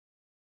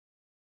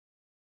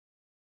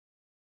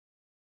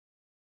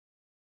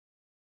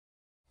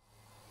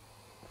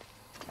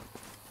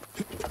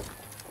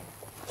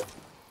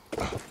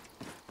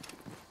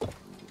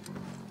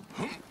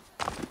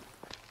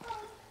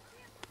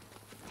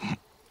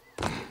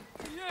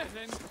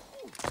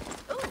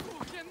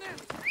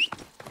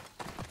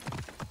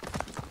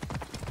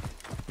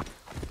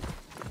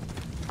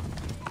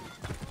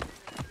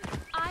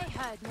I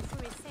heard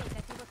Nefuri say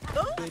that they were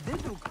coming.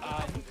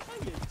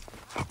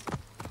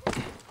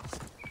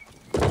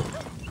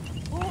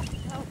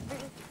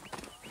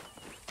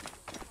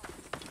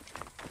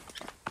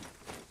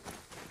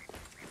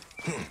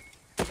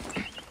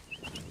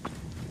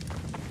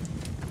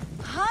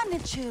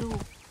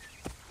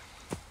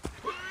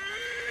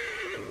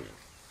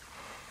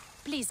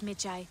 Please,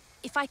 Mijai,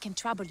 if I can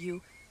trouble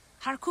you,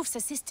 Harkuf's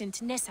assistant,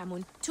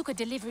 Nesamun, took a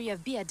delivery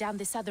of beer down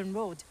the southern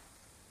road.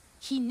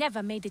 He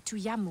never made it to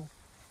Yamu.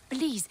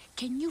 Please,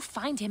 can you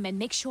find him and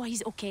make sure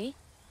he's okay?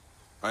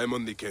 I am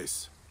on the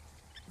case.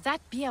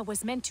 That beer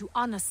was meant to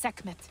honor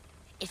Sekhmet.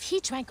 If he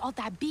drank all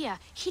that beer,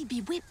 he'll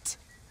be whipped.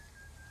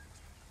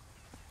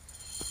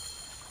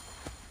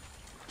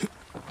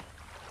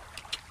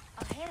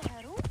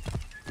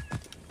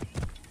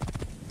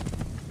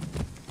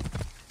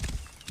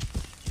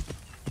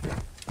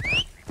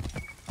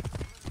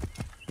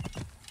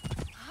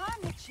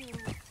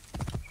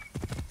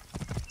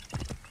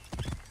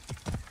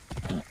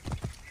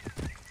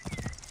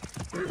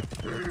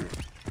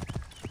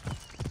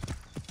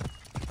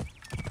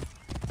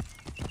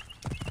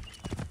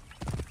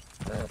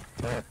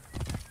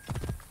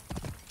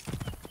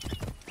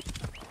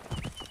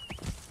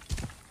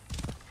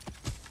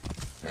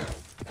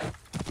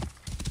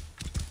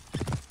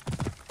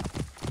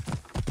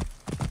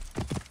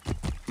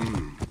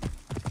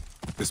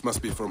 This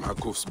must be from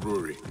Hakuf's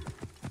brewery.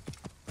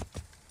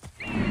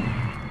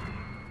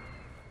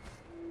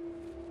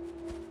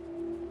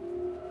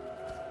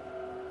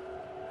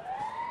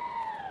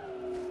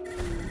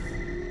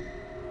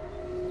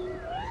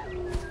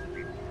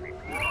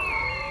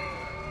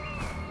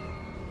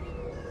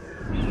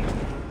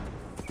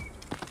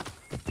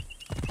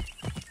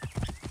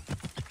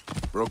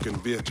 Broken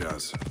beer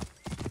jars.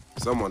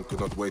 Someone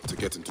could not wait to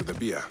get into the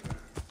beer.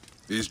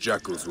 These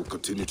jackals will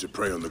continue to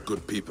prey on the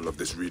good people of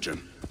this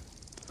region.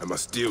 I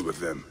must deal with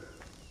them.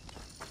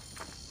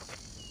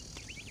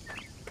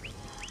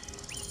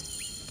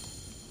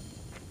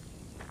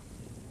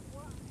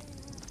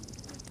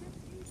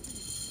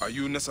 Are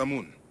you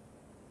Nesamun?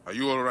 Are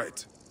you all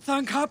right?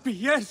 Thank Happy,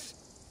 yes.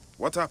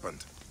 What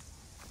happened?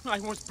 I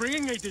was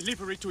bringing a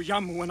delivery to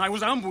Yamu when I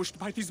was ambushed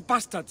by these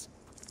bastards.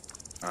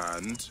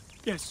 And?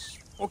 Yes,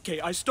 okay,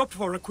 I stopped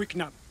for a quick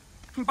nap.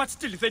 But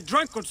still, they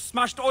drank and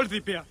smashed all the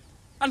beer,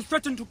 and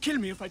threatened to kill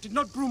me if I did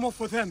not brew more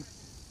for them.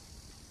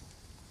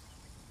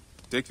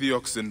 Take the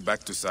oxen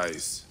back to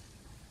Sais.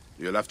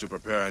 You'll have to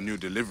prepare a new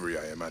delivery,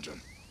 I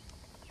imagine.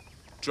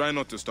 Try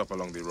not to stop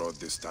along the road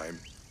this time.